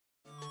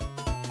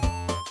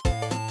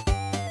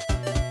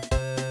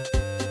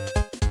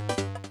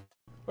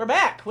We're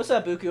back. What's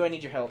up, Buku? I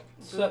need your help.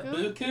 What's up,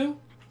 Buku?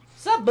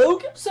 What's up,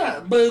 Buku? What's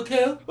up,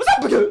 Buku? What's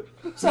up, Buku?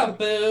 What's up,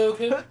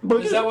 Buku?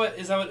 Buku? Is that what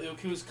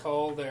Ukus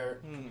call their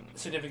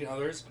significant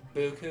others?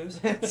 Bukus?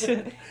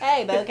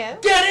 Hey,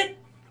 Buku. Get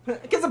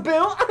it? Because of Boo?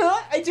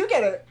 I do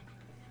get it.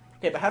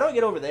 Okay, but how do I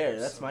get over there?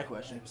 That's my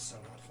question. I'm so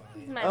not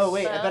funny. Oh,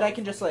 wait. I bet I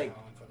can just, like,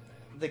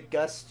 the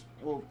gust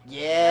will...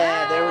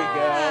 Yeah, there we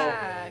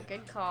go.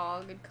 Good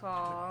call, good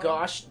call.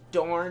 Gosh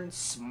darn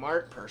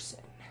smart person.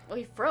 Oh,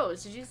 he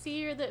froze. Did you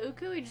see the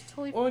Uku? He just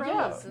totally Well,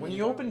 froze. yeah. When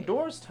you open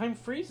doors, time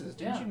freezes.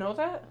 Didn't you know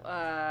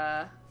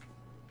that?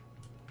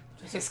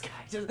 This guy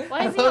just...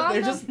 Why is he on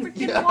the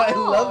freaking wall? I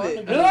love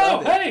it.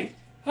 Hello, hey!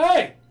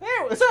 Hey! Hey,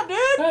 what's up, dude?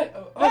 Hey,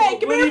 Hey,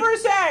 come here for a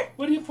sec!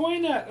 What are you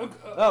pointing at?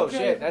 Oh, okay.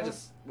 shit. That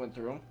just went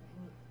through him.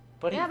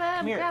 Buddy, Grab come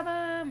him, here.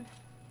 grab him.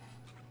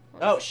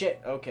 Oh,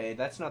 shit. Okay,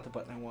 that's not the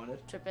button I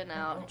wanted. Tripping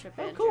out,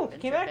 tripping, Oh, cool.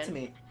 tripping, Came back to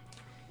me.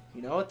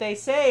 You know what they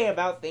say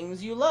about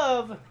things you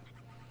love.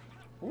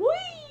 Whee!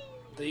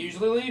 They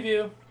usually leave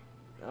you.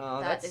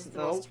 That is the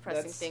most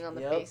depressing thing on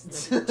the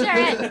face.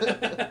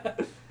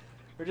 Jaren!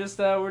 we're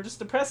just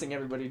depressing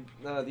everybody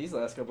these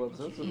last couple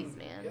episodes. Jeez,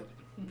 man. Yep.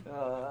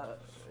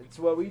 It's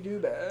what we do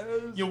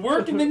best. You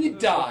work and then you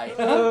die.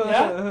 Huh?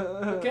 Yeah?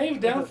 Okay,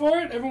 down for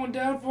it? Everyone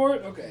down for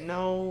it? Okay.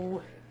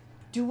 No.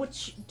 Do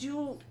what you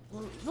do.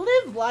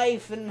 Live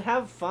life and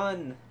have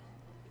fun.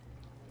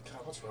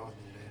 God, what's wrong with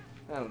me today?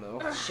 I don't know.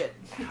 Shit.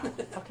 Ow,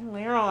 fucking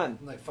Laron.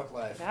 I'm like, fuck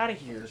life. Get out of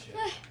here. Shit.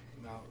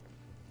 No.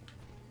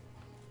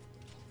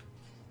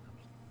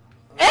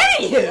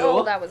 Anywho!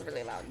 Oh, that was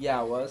really loud.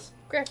 Yeah, it was.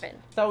 Griffin.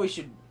 Thought we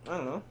should. I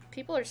don't know.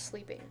 People are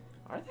sleeping.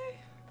 Are they?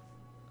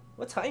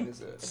 What time is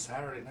it?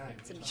 Saturday night.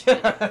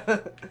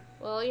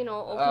 Well, you know,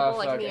 old people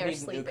like me are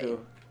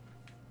sleeping.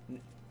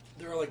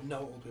 There are like no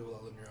old people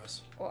that live near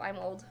us. Well, I'm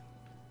old.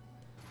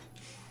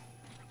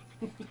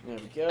 There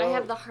we go. I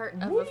have the heart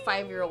of a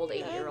 5-year-old,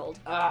 8-year-old.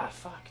 Ah,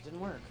 fuck,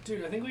 didn't work.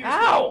 Dude, I think we were.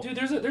 Ow! Dude,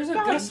 there's a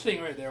God. gust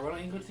thing right there. Why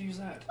don't you go to use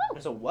that?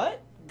 There's a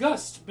what?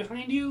 Gust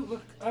behind you.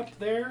 Look up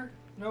there.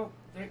 No.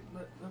 There,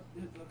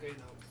 okay,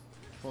 no.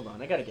 Hold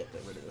on, I gotta get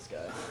rid of this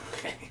guy.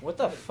 Okay. What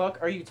the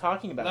fuck are you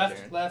talking about,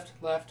 Jaren? Left.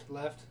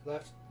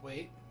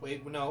 Wait.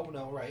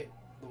 No. Right.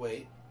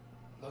 Wait.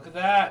 Look at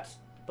that.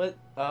 But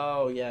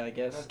oh yeah, I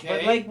guess. Okay.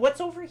 But like,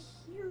 what's over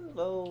here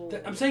though?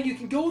 I'm saying you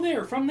can go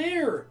there from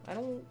there. I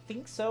don't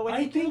think so.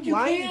 I think you're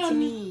you lying can. to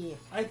me.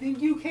 I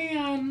think you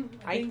can.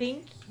 I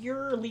think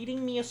you're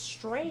leading me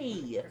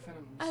astray.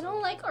 I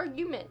don't like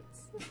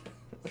arguments.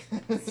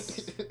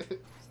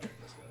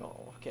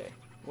 Oh, okay.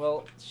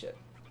 Well, shit.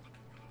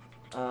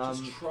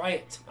 Just try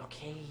it.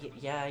 Okay,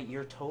 yeah,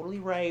 you're totally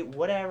right.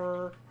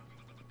 Whatever.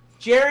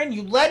 Jaren,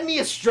 you led me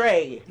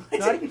astray.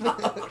 Not even...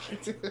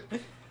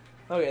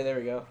 Okay, there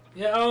we go.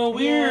 Yeah. Oh,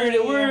 weird.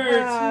 It works.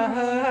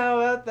 How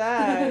about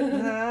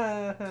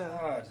that?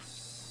 God,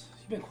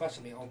 you've been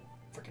questioning me all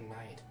freaking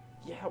night.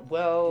 Yeah,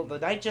 well, the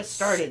night just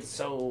started,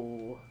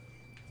 so...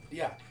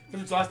 Yeah, for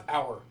the last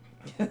hour.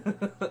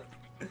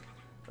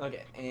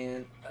 Okay,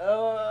 and...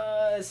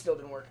 it still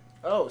didn't work.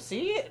 Oh,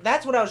 see?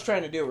 That's what I was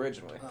trying to do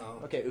originally. Oh.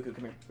 Okay, Uku,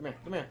 come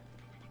here.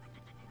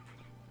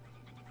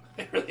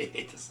 I really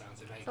hate the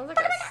sounds it makes.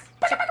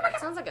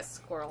 Sounds like a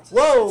squirrel.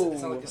 Whoa! It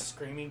sounds like a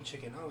screaming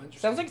chicken. Oh,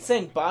 interesting. Sounds like it's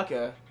saying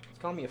baka. It's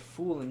calling me a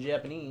fool in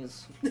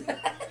Japanese. Is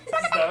that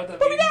what that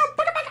means?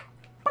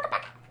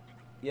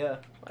 Yeah.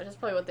 That's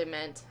probably what they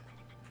meant.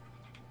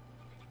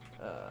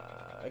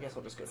 I guess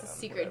I'll just go down. It's a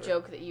secret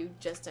joke that you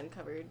just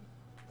uncovered.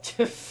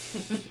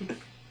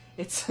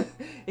 It's a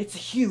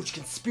huge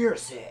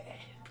conspiracy.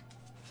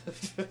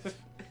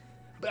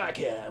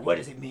 Baka, what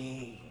does it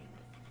mean?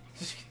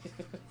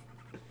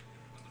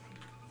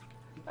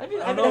 I've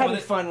been having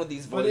fun with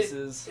these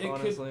voices,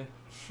 honestly.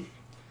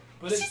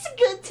 But it's just a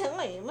good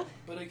time.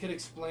 But it could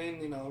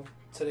explain,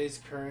 today's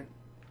current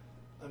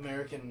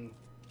American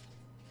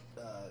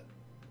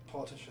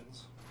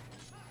politicians.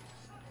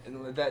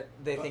 And that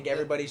they think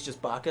everybody's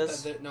just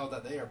bakas?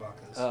 That they are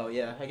bakas. Oh,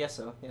 yeah, I guess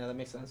so. Yeah, that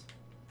makes sense.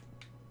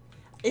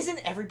 Isn't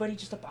everybody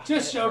just a baka?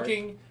 Just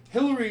joking.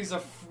 Hillary's a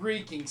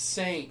freaking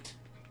saint.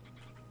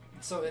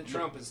 And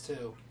Trump is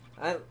too.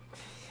 I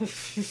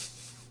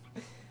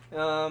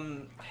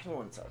don't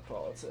want to talk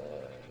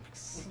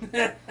politics.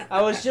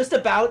 I was just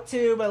about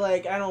to, but I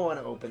don't want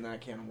to open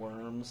that can of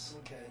worms.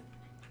 Okay,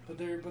 but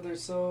they're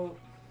so.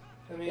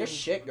 I mean, there's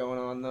shit going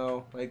on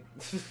though.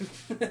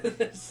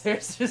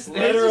 There's just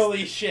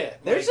literally shit.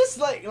 There's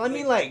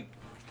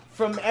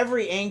from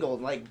every angle.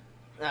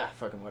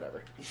 Fucking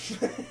whatever.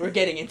 We're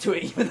getting into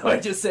it, even though I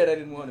just said I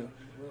didn't want to.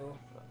 Well,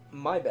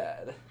 my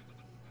bad.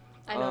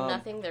 I know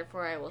nothing,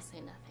 therefore I will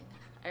say nothing.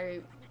 I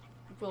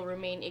will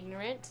remain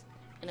ignorant,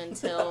 and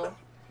until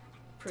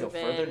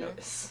proven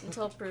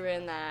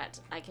that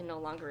I can no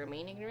longer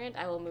remain ignorant,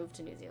 I will move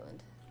to New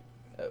Zealand.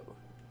 Oh.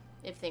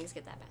 If things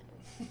get that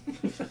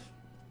bad.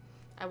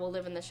 I will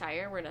live in the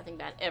Shire where nothing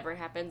bad ever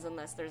happens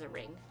unless there's a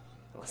ring.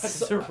 I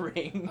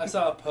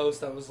saw a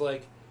post that was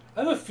like,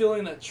 I have a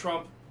feeling that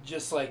Trump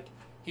just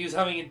he was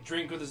having a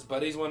drink with his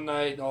buddies one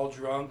night, all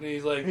drunk, and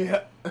he's like,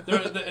 yeah.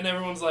 and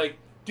everyone's like,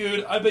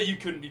 dude, I bet you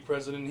couldn't be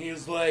president.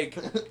 He's like,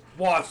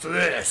 watch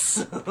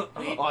this.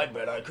 I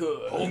bet I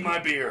could. Hold my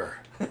beer.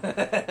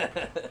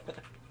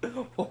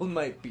 Hold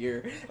my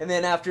beer. And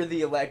then after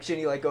the election,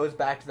 he like goes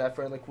back to that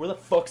friend like, where the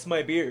fuck's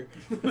my beer?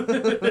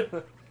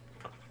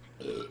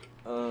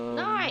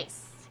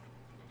 Nice.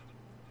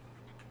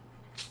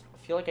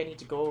 I feel like I need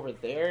to go over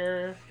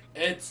there.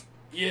 It's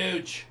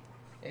huge.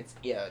 It's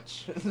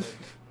huge.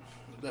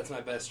 That's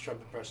my best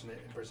Trump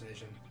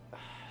impersonation.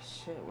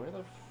 Shit, where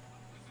the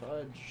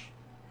fudge?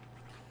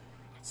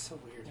 It's so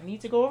weird. I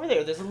need to go over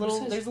there. There's a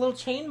little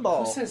chain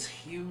ball. Who says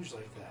huge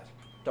like that?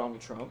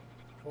 Donald Trump.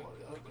 Well,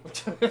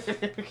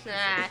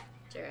 Nah,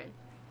 Jaren.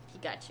 He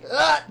got you.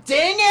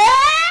 Dang it!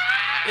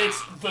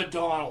 it's the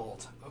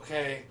Donald,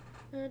 okay?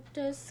 Let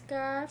the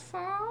sky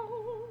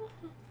fall.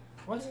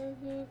 What?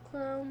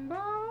 Crumble.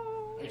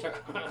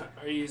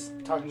 Are you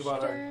talking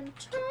about our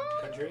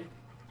country?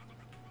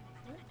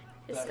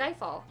 It's That-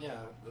 Skyfall. Yeah,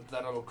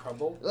 that it'll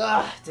crumble.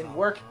 Didn't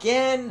work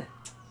again.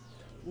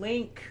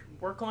 Link,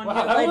 work on Wow,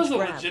 your that ledge was a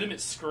grab. legitimate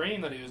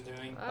scream that he was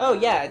doing. Oh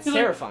yeah, it's He's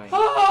like, terrifying.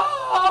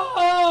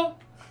 "Ah!"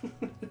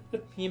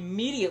 He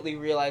immediately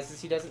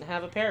realizes he doesn't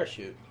have a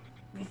parachute.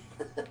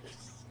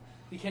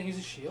 You can't use a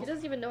He shield?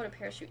 doesn't even know what a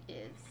parachute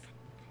is.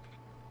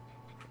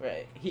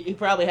 Right. He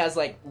probably has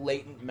like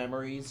latent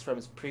memories from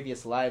his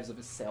previous lives of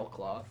his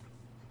sailcloth.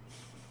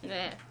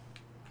 Nah.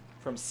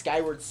 From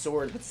Skyward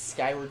Sword. What's a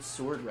Skyward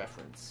Sword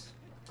reference?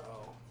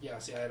 Oh, yeah,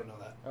 see, I don't know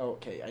that. Oh,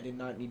 okay. I did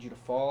not need you to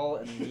fall,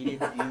 and I needed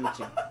you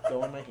to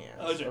go in my hands.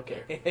 Oh, sure.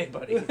 Okay, hey,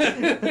 buddy.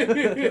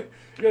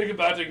 You're like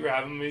about to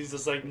grab him, he's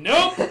just like,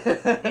 nope!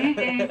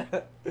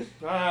 Mm-mm.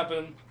 Not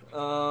happen.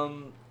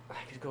 I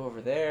could go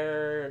over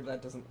there.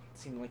 That doesn't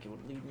seem like it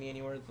would lead me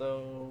anywhere,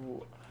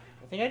 though.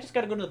 I think I just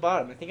gotta go to the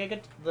bottom. I think I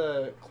get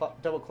the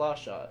double claw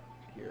shot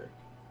here.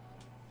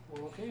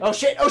 Well, okay. Oh,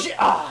 shit! Oh, shit!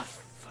 Ah,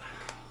 fuck.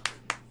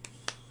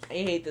 I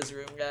hate this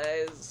room,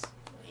 guys.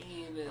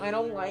 I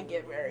don't like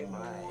it very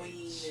much.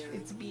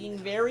 It's being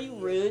very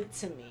rude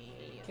to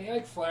me. Can you,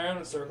 like, fly around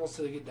in circles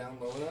till you get down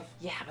low enough?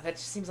 Yeah, but that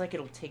just seems like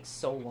it'll take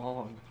so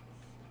long.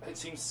 It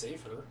seems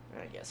safer.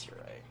 I guess you're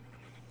right.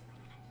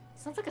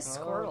 Sounds like a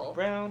squirrel.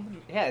 Brown.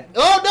 Yeah.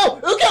 Oh,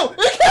 no! Uko!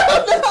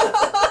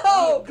 Uko!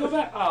 No! Go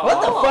back. Oh.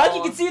 What the fuck?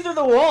 You can see through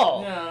the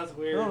wall. Yeah, that's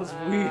weird. That was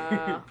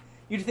weird.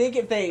 You'd think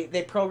if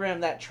they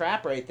programmed that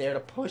trap right there to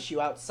push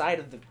you outside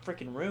of the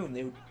freaking room,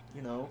 they would,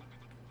 you know,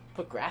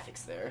 put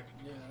graphics there.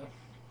 Yeah.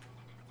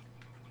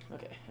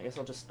 Okay, I guess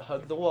I'll just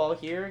hug the wall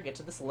here, get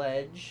to this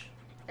ledge.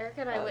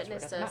 Erica and I Oh, that's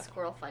witnessed right. a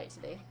squirrel fight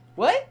today.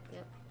 What?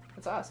 Yep.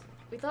 That's awesome.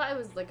 We thought it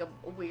was like a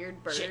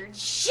weird bird.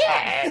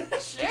 Shit!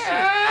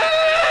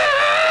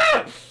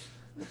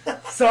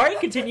 Sorry,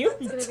 continue.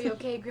 It's gonna be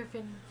okay,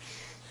 Griffin.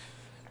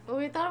 Well,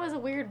 we thought it was a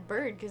weird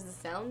bird because the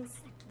sounds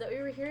that we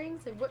were hearing.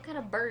 So, what kind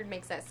of bird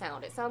makes that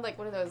sound? It sounded like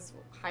one of those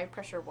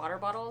high-pressure water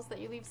bottles that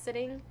you leave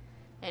sitting,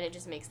 and it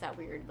just makes that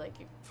weird, like,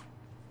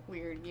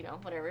 weird, you know,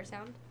 whatever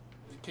sound.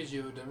 Could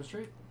you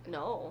demonstrate?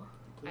 No,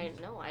 Please?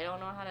 I don't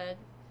know how to.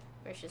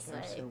 Where's just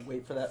I'm just like gonna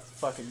wait for that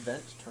fucking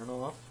vent to turn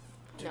off.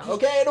 no.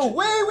 Okay, and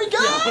away we go!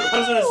 I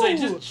was gonna say,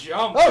 just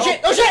jump. Oh shit!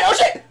 Oh shit! Oh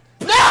shit!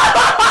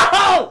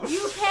 No!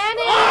 You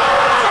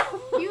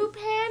panicked! You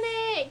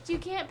panicked! You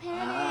can't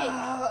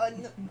panic!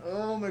 No.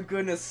 Oh my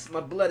goodness, my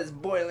blood is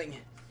boiling.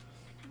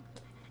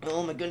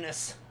 Oh my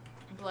goodness.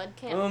 Blood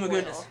can't. Oh my boil.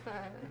 goodness.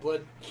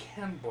 Blood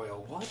can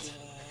boil. What?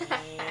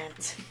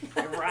 Can't.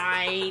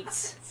 Right.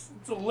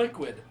 It's a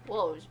liquid.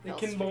 Whoa! It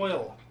can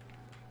boil.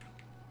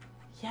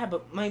 Yeah,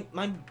 but my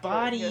You're a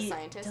body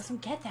scientist?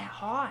 doesn't get that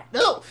hot.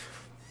 No.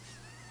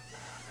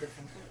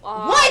 Griffin.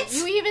 What?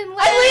 You even landed,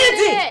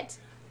 I landed! it!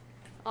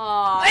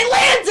 Aw,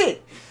 I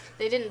landed.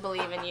 they didn't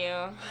believe in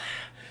you.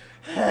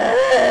 Do you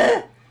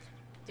want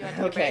to take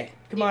a Okay,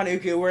 break? come on,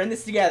 Uku. We're in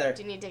this together.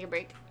 Do you need to take a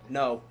break?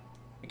 No,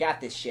 I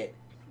got this shit.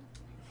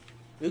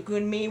 Uku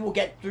and me will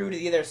get through to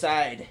the other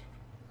side.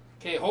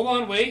 Okay, hold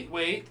on. Wait.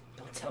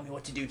 Don't tell me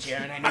what to do,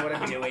 Jaren. I know what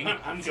I'm doing.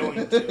 I'm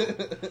going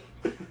to.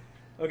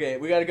 Okay,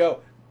 we gotta go.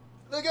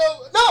 Let go.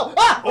 No!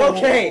 Ah!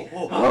 Okay.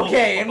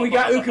 Okay, and we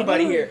got Uku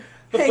Buddy here.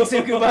 Thanks,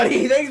 Uku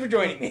Buddy. Thanks for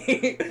joining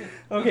me.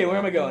 Okay, where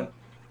am I going?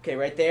 Okay,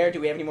 right there.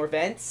 Do we have any more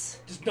vents?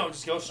 Just go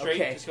straight.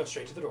 Okay. Just go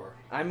straight to the door.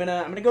 I'm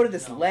gonna go to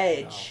this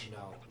ledge.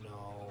 No.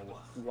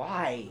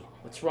 Why?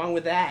 What's wrong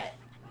with that?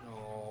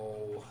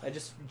 No. I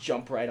just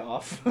jump right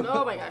off.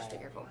 Oh my gosh, be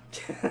careful.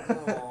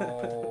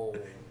 No.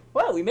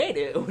 Well, we made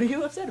it. What are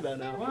you upset about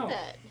now? Look at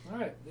that. All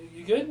right.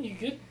 You good? You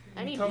good?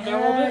 I need Calm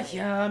down a little bit.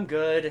 Yeah, I'm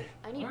good.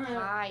 I need Alright.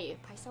 pie.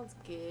 Pie sounds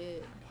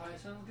good. Pie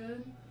sounds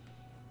good.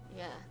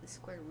 Yeah, the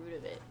square root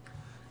of it.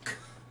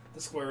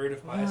 The square root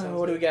of pie sounds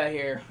What do we good. got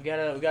here? We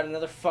got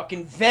another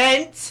fucking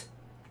vent.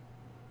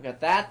 We got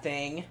that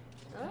thing.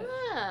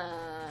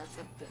 Ah,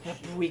 Up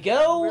we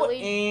go,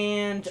 Really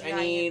and I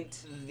need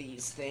giant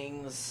these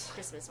things.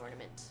 Christmas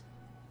ornament.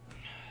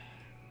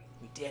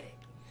 We did it.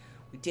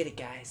 We did it,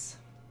 guys.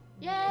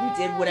 Yay! We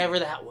did whatever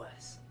that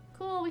was.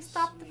 Cool, we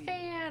stopped Sweet. the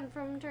fan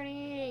from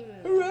turning.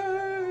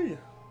 Hooray!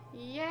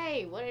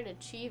 Yay, what an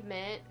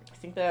achievement. I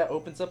think that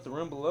opens up the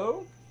room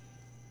below.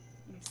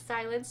 You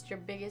silenced your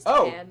biggest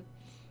Oh. fan.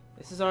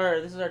 This is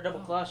our double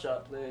claw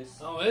shot place.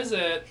 Oh, is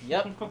it?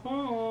 Yep.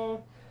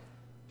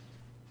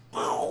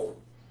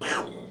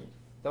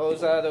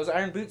 Those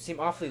iron boots seem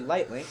awfully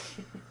light, Link.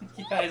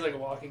 Yeah, he's like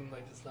walking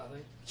like it's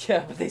nothing.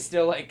 Yeah, but they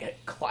still like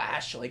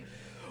clash like,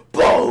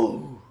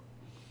 boom.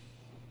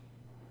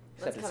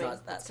 That's Except coming.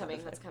 it's not That's that coming.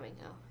 sound That's effect. coming.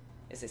 Oh.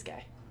 It's this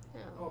guy.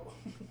 No. Oh.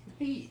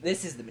 Hey.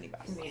 This is the mini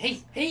boss.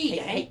 Hey.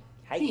 Hey.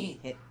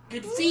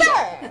 Good to see you.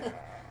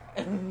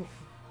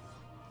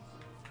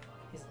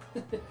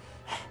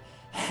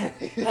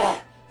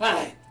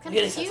 Hi. I'm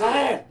getting so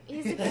tired.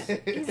 He's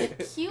a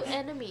cute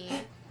enemy.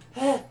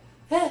 And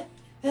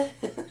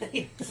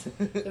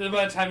then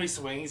by the time he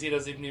swings, he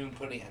doesn't even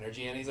put any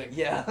energy in. He's like,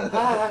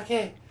 Yeah.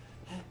 Okay.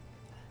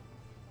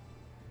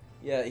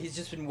 Yeah, he's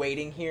just been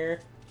waiting here,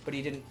 but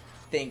he didn't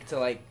think to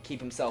like keep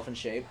himself in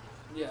shape.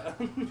 Yeah.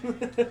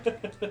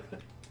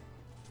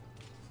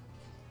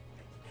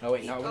 Oh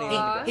wait, not when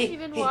Aw, he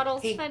even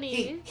Waddle's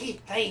funny.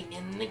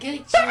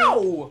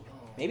 No!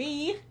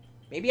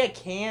 Maybe I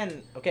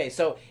can. Okay,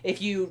 so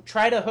if you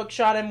try to hook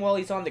shot him while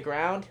he's on the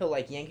ground, he'll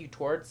like yank you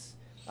towards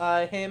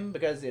him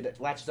because it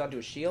latches onto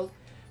a shield.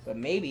 But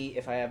maybe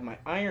if I have my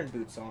iron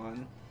boots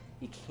on,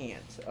 he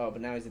can't. Oh,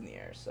 but now he's in the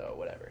air, so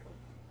whatever.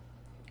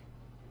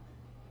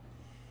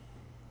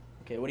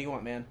 Okay, what do you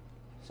want, man?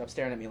 Stop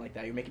staring at me like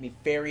that. You're making me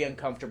very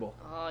uncomfortable.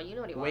 Oh, you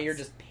know what he The wants. way you're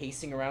just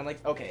pacing around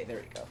like... Okay, there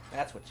you go.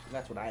 That's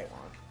what I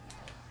want.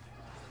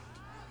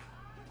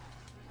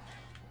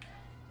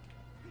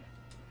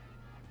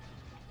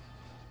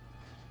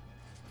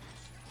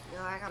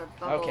 No, I got a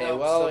bubble. Okay, Oh,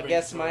 well, I still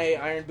guess pretty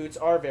my iron boots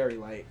are very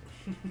light.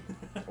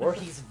 Or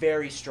he's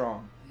very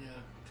strong. Yeah,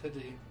 could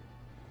be.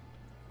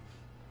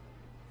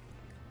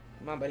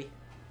 Come on, buddy.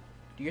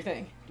 Do your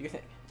thing. Do your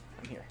thing.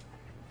 I'm here.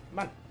 Come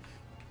on.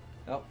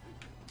 Oh.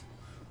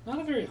 Not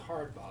a very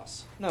hard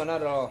boss. No,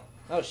 not at all.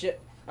 Oh, shit.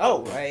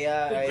 Oh, I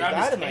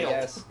got him, I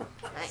guess.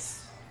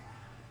 Nice.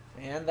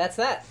 And that's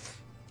that.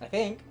 I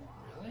think.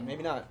 Really?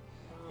 Maybe not.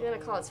 You're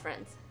gonna call his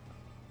friends.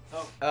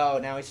 Oh,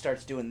 now he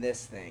starts doing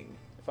this thing.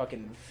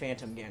 Fucking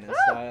Phantom Ganon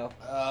style.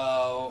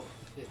 Oh,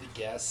 you have to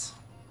guess.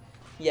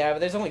 Yeah, but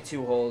there's only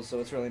 2 holes, so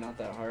it's really not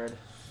that hard.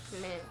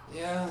 Man.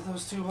 Yeah,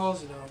 those 2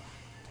 holes, you know.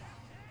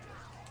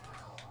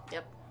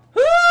 Yep.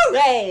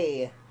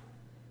 Hooray!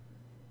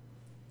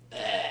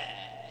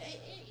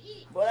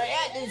 But I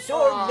had this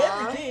sword and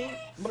Aw. everything.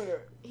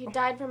 He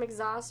died from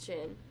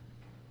exhaustion.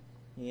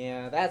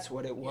 Yeah, that's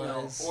what it You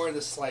know, was. or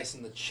the slice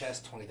in the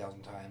chest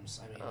 20,000 times.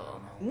 I mean, I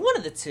don't know. One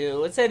of the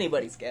 2. It's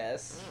anybody's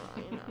guess. Oh,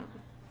 you know.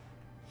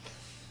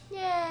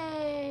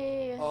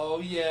 Yay! Oh,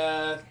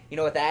 yeah. Oh. You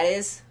know what that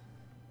is?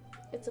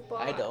 It's a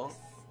box. I don't.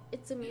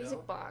 It's a music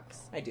know? box.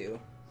 I do.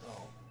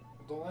 Oh,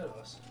 don't lie to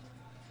us.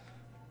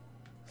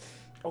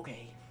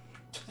 Okay.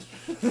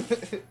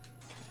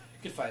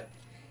 Good fight.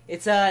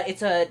 It's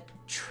a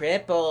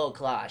triple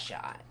claw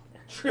shot.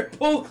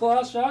 Triple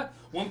claw shot?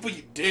 One for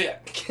your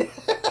dick.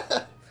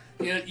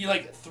 you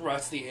like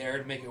thrust the air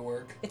to make it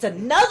work. It's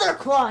another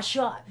claw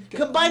shot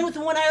combined with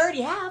the one I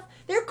already have.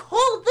 They're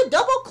called the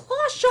double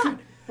claw shot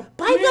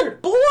by the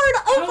Weird. board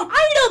of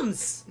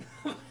items.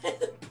 Board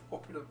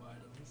of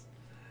items.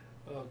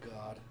 Oh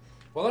god.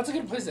 Well, that's a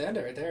good place to end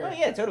it right there. Oh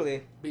yeah,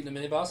 totally. Beating the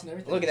mini boss and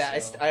everything. Look at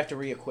that. so- I have to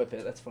re-equip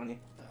it. That's funny.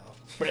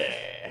 Oh.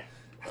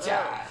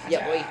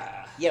 Yeah, boy.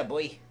 Yeah,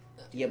 boy.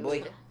 Yeah,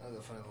 boy. That was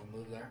a funny little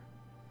move there.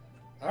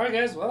 Alright,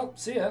 guys. Well,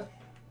 see ya.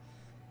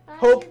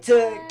 Hope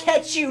to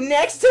catch you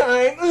next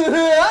time.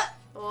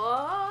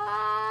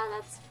 Oh,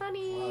 that's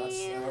funny. Wow,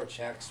 that hour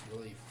checks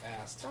really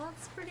fast.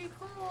 That's pretty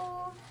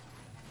cool.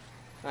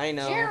 I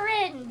know.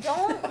 Jaren,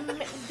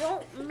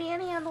 don't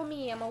manhandle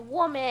me. I'm a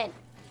woman.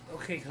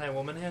 Okay, can I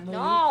woman handle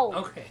No. you?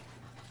 Okay.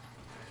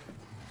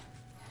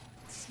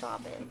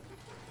 Stop it.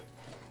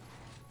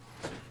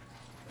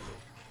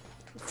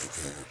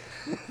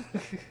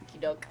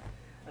 Okey-doke.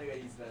 I gotta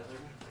use that.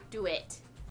 Do it.